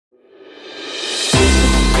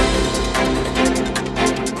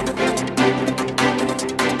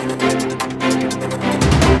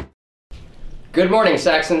Good morning,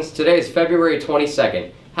 Saxons. Today is February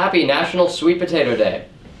 22nd. Happy National Sweet Potato Day.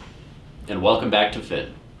 And welcome back to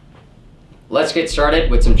Finn. Let's get started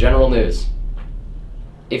with some general news.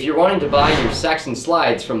 If you're wanting to buy your Saxon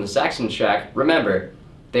slides from the Saxon Shack, remember,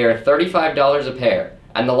 they are $35 a pair,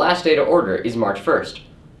 and the last day to order is March 1st.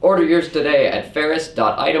 Order yours today at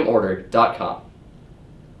ferris.itemorder.com.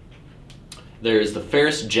 There is the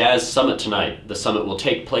Ferris Jazz Summit tonight. The summit will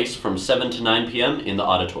take place from 7 to 9 p.m. in the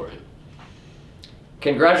auditorium.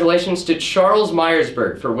 Congratulations to Charles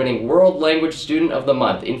Myersberg for winning World Language Student of the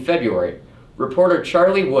Month in February. Reporter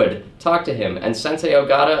Charlie Wood talked to him and Sensei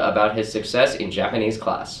Ogata about his success in Japanese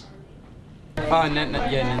class.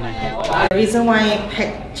 The reason why I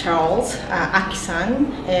picked Charles Aki-san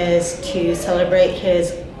is to celebrate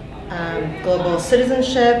his global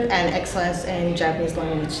citizenship and excellence in Japanese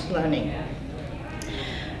language learning.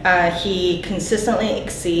 He consistently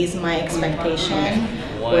exceeds my expectation,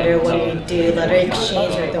 whether when we do letter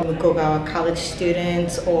exchange with the Mukogawa college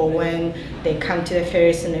students, or when they come to the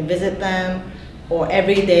Ferris and I visit them, or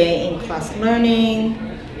every day in class learning,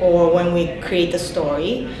 or when we create the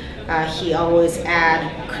story. He always adds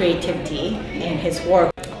creativity in his work.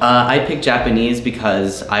 I picked Japanese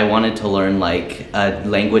because I wanted to learn like a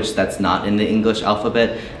language that's not in the English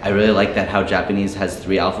alphabet. I really like that how Japanese has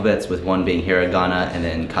 3 alphabets, with one being hiragana and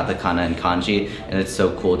then katakana and kanji, and it's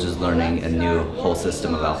so cool just learning a new whole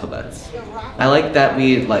system of alphabets. I like that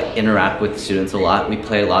we interact with students a lot. We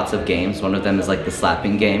play lots of games. One of them is like the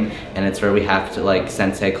slapping game, and it's where we have to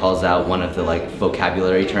sensei calls out one of the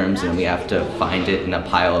vocabulary terms, and we have to find it in a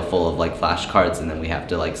pile full of flashcards, and then we have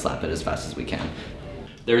to slap it as fast as we can.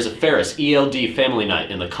 There is a Ferris ELD Family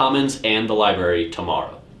Night in the Commons and the library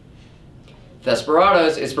tomorrow.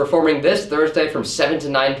 Desperados is performing this Thursday from 7 to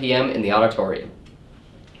 9 p.m. in the auditorium.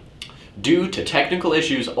 Due to technical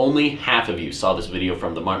issues, only half of you saw this video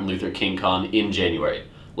from the Martin Luther King Con in January.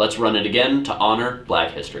 Let's run it again to honor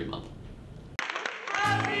Black History Month.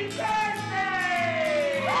 Happy birthday!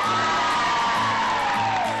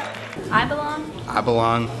 I belong. I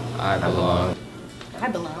belong. I belong. I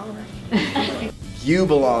belong. You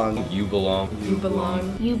belong. You belong. You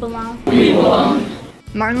belong. You belong. We belong.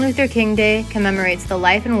 Martin Luther King Day commemorates the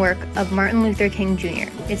life and work of Martin Luther King Jr.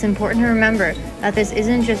 It's important to remember that this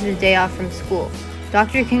isn't just a day off from school.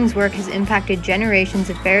 Dr. King's work has impacted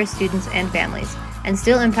generations of Ferris students and families, and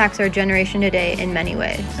still impacts our generation today in many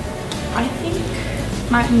ways. I think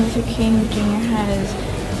Martin Luther King Jr. has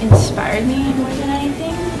inspired me more than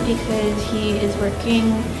anything, because he was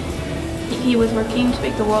working to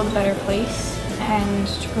make the world a better place and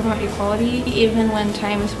to promote equality, even when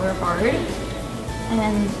times were hard.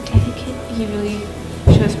 And I think he really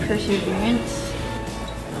shows perseverance.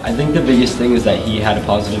 I think the biggest thing is that he had a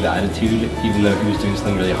positive attitude, even though he was doing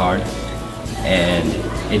something really hard, and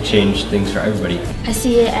it changed things for everybody. I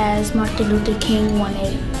see it as Martin Luther King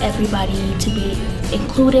wanted everybody to be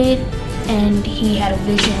included, and he had a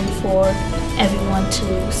vision for everyone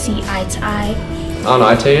to see eye to eye. I don't know,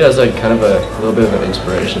 I take it as kind of a little bit of an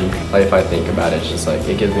inspiration. If I think about it, it's just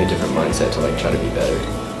it gives me a different mindset to try to be better.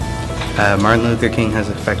 Martin Luther King has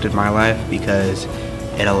affected my life because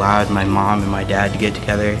it allowed my mom and my dad to get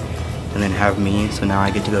together and then have me, so now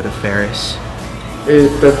I get to go to Ferris.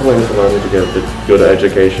 It definitely has allowed me to get good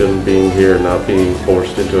education, being here, not being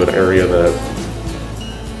forced into an area that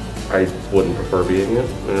I wouldn't prefer being in.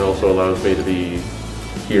 And it also allows me to be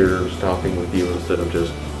here talking with you instead of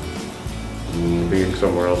just being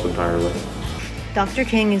somewhere else entirely. Dr.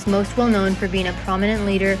 King is most well known for being a prominent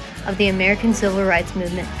leader of the American Civil Rights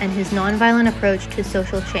Movement and his nonviolent approach to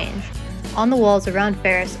social change. On the walls around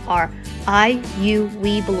Ferris are I, You,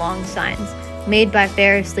 We Belong signs made by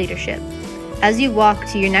Ferris leadership. As you walk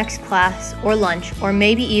to your next class or lunch, or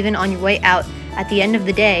maybe even on your way out at the end of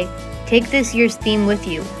the day, take this year's theme with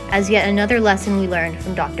you as yet another lesson we learned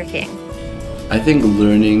from Dr. King. I think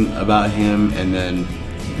learning about him and then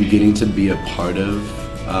beginning to be a part of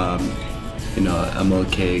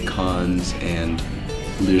MLK cons and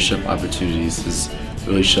leadership opportunities has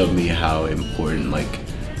really showed me how important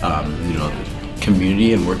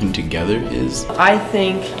community and working together is. I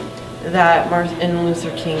think that Martin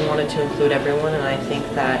Luther King wanted to include everyone, and I think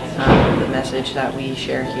that the message that we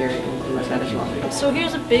share here includes that as well. So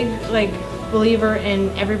here's a big believer in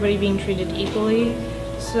everybody being treated equally.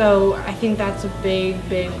 So I think that's a big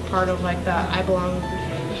part of the I belong,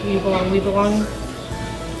 you belong, we belong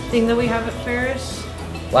thing that we have at Ferris.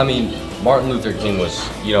 Well, I mean, Martin Luther King was,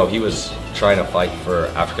 he was trying to fight for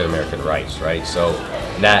African American rights, right? So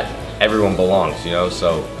that everyone belongs,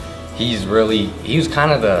 so he was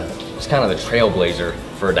kind of the trailblazer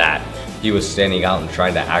for that. he was standing out and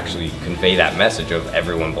trying to actually convey that message of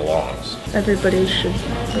everyone belongs. Everybody should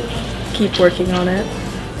keep working on it,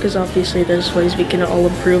 because obviously there's ways we can all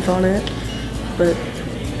improve on it, but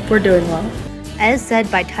we're doing well. As said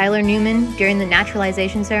by Tyler Newman during the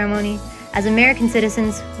naturalization ceremony, as American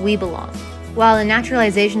citizens, we belong. While the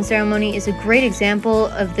naturalization ceremony is a great example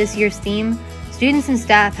of this year's theme, students and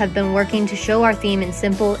staff have been working to show our theme in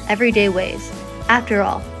simple, everyday ways. After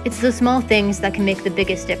all, it's the small things that can make the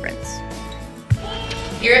biggest difference.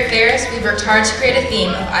 Here at Ferris, we've worked hard to create a theme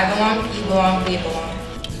of I belong, you belong, we belong.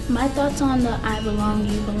 My thoughts on the I belong,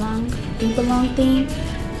 you belong, we belong theme,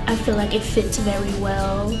 I feel like it fits very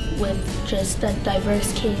well with just the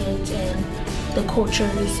diverse kids and the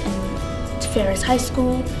cultures in Ferris High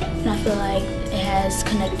School, and I feel like it has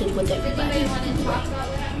connected with everybody.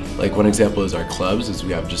 Like one example is our clubs, is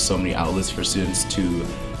we have just so many outlets for students to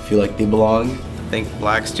feel like they belong. I think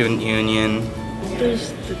Black Student Union.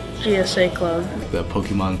 There's the GSA club. The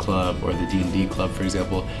Pokemon club or the D&D club, for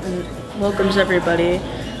example. And welcomes everybody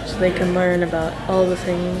so they can learn about all the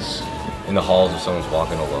things. In the halls, if someone's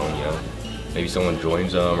walking alone, you know, maybe someone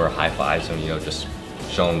joins them or high fives them, you know, just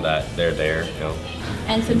show them that they're there, you know.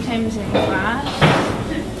 And sometimes in class,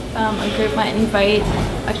 a group might invite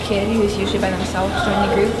a kid who's usually by themselves to join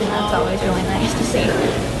the group, and that's always really nice to see.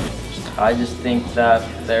 I just think that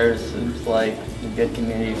Ferris is like a good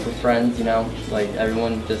community for friends, you know, like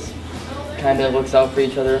everyone just kind of looks out for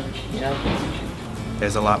each other, you know.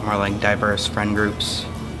 There's a lot more like diverse friend groups.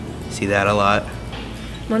 See that a lot.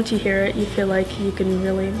 Once you hear it, you feel like you can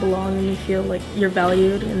really belong and you feel like you're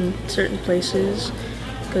valued in certain places,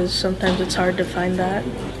 because sometimes it's hard to find that.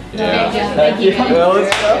 Thank you.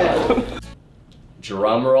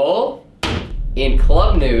 Drum roll. In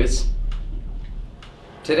club news,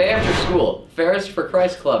 today after school, Ferris for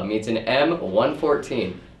Christ Club meets in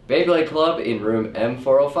M114, Beyblade Club in room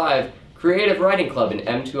M405, Creative Writing Club in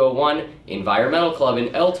M201, Environmental Club in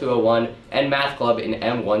L201, and Math Club in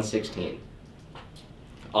M116.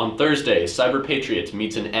 On Thursday, Cyber Patriots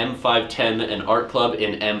meets in M510 and Art Club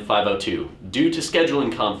in M502. Due to scheduling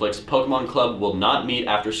conflicts, Pokemon Club will not meet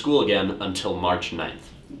after school again until March 9th.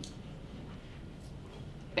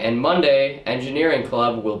 And Monday, Engineering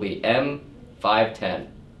Club will be M510.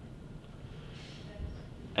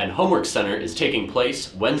 And Homework Center is taking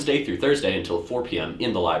place Wednesday through Thursday until 4 p.m.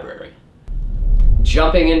 in the library.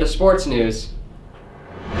 Jumping into sports news.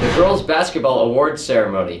 The Girls Basketball Awards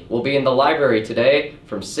Ceremony will be in the library today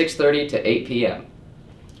from 6:30 to 8 p.m.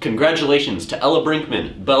 Congratulations to Ella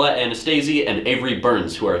Brinkman, Bella Anastasi, and Avery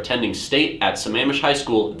Burns, who are attending state at Sammamish High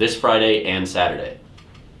School this Friday and Saturday.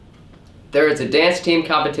 There is a dance team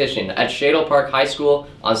competition at Shadle Park High School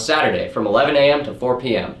on Saturday from 11 a.m. to 4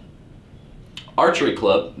 p.m. Archery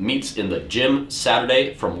Club meets in the gym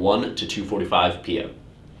Saturday from 1 to 2:45 p.m.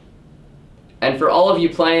 And for all of you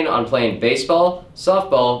planning on playing baseball,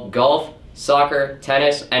 softball, golf, soccer,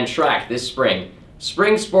 tennis, and track this spring,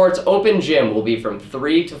 Spring Sports Open Gym will be from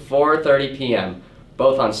 3 to 4:30 p.m.,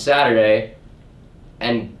 both on Saturday,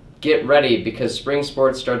 and get ready because Spring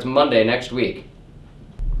Sports starts Monday next week.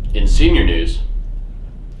 In senior news,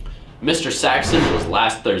 Mr. Saxon was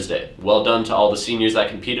last Thursday. Well done to all the seniors that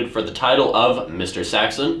competed for the title of Mr.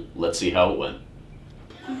 Saxon. Let's see how it went.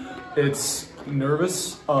 It's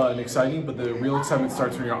nervous and exciting, but the real excitement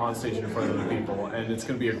starts when you're on stage in front of other people, and it's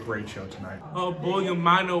going to be a great show tonight. Oh, blow your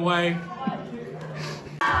mind away.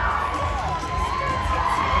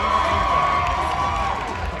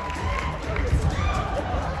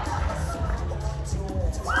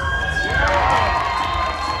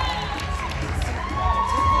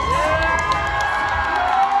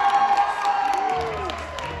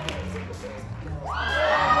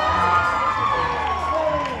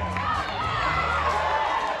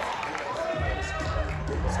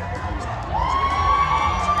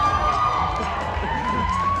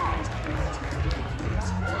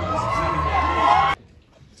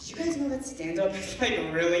 Stand-up is like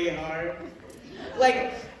really hard.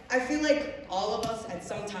 Like, I feel like all of us at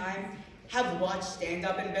some time have watched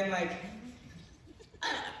stand-up and been like,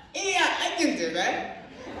 yeah, I can do that.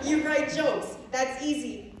 You write jokes, that's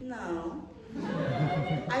easy. No.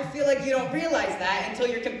 I feel like you don't realize that until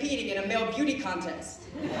you're competing in a male beauty contest.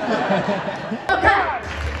 Okay.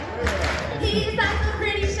 He's not so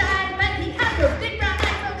pretty shy, but he has a big round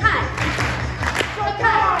like so high.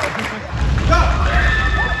 Okay. Go.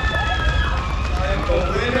 The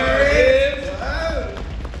winner is...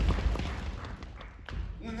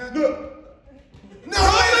 No,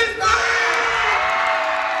 it's not!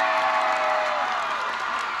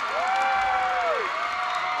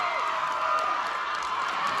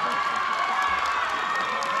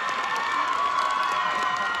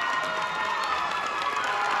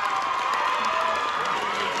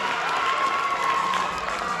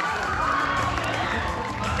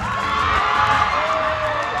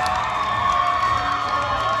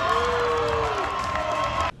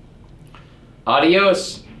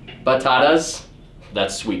 Adios, batatas.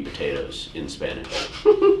 That's sweet potatoes in Spanish.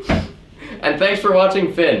 And thanks for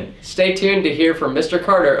watching Finn. Stay tuned to hear from Mr.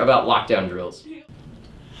 Carter about lockdown drills.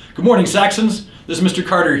 Good morning, Saxons. This is Mr.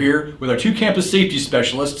 Carter here with our two campus safety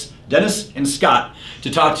specialists, Dennis and Scott,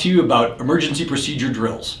 to talk to you about emergency procedure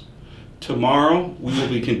drills. Tomorrow, we will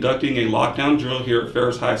be conducting a lockdown drill here at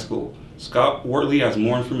Ferris High School. Scott Wortley has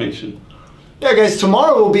more information. Yeah, guys,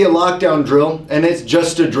 tomorrow will be a lockdown drill, and it's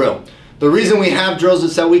just a drill. The reason we have drills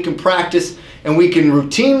is that we can practice and we can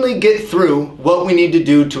routinely get through what we need to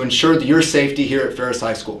do to ensure your safety here at Ferris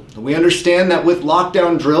High School. We understand that with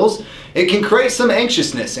lockdown drills, it can create some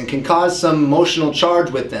anxiousness and can cause some emotional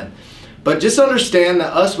charge with them. But just understand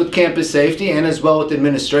that us with campus safety and as well with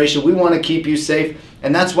administration, we want to keep you safe,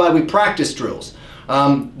 and that's why we practice drills.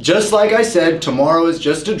 Just like I said, tomorrow is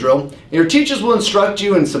just a drill. Your teachers will instruct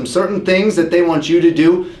you in some certain things that they want you to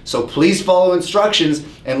do, so please follow instructions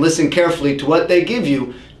and listen carefully to what they give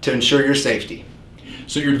you to ensure your safety.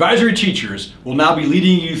 So your advisory teachers will now be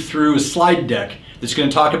leading you through a slide deck that's going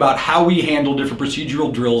to talk about how we handle different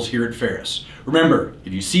procedural drills here at Ferris. Remember,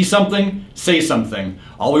 if you see something, say something.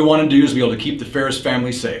 All we want to do is be able to keep the Ferris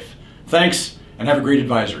family safe. Thanks, and have a great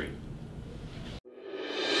advisory.